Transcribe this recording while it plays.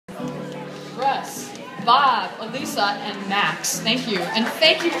Bob, Elisa, and Max. Thank you. And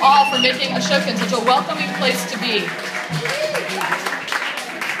thank you all for making Ashokan such a welcoming place to be.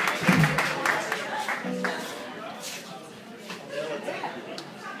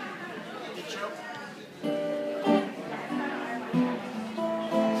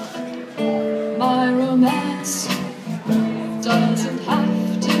 My romance doesn't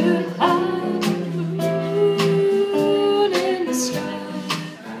have to have a moon in the sky.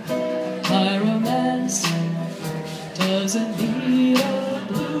 My romance doesn't need a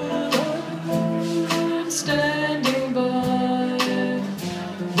blue moon standing by.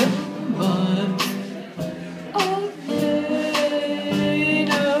 No month of May,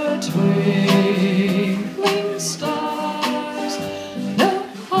 no twinkling stars, no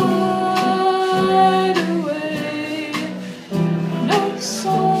hideaway, no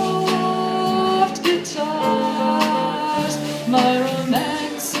soft guitars. My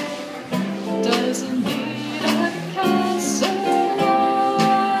romance doesn't need a castle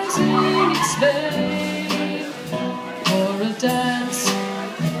rising in Spain, or a dance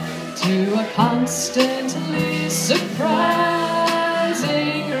to a constantly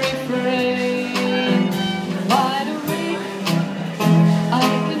surprising refrain. Wide awake, I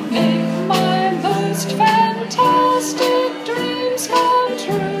can make my most fantastic dreams come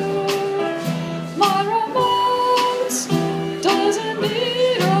true. My romance doesn't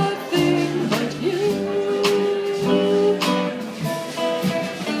need a thing but you.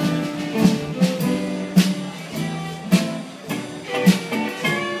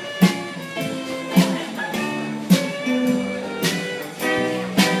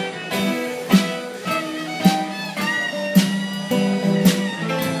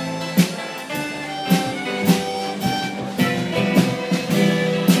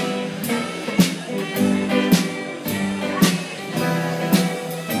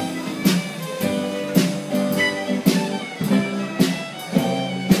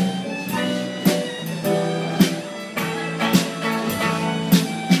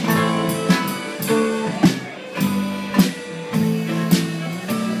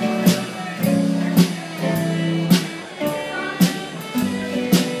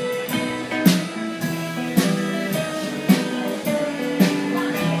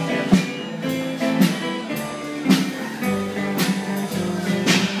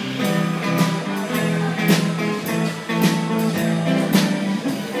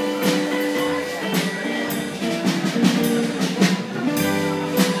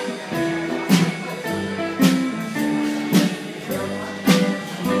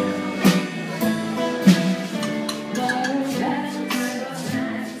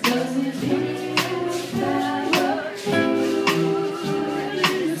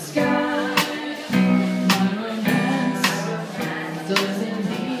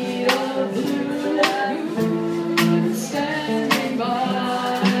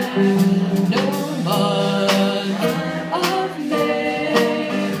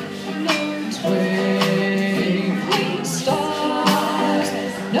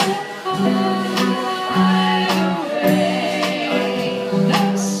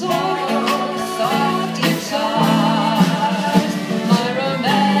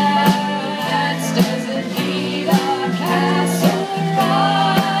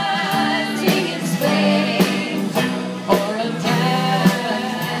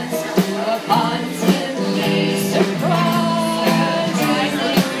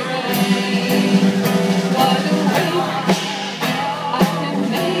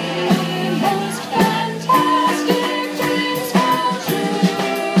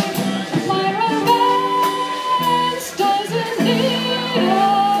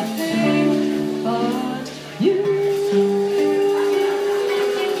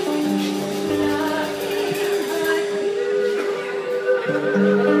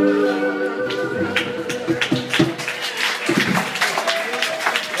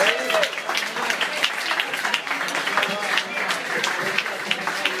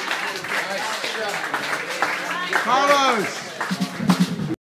 Carlos!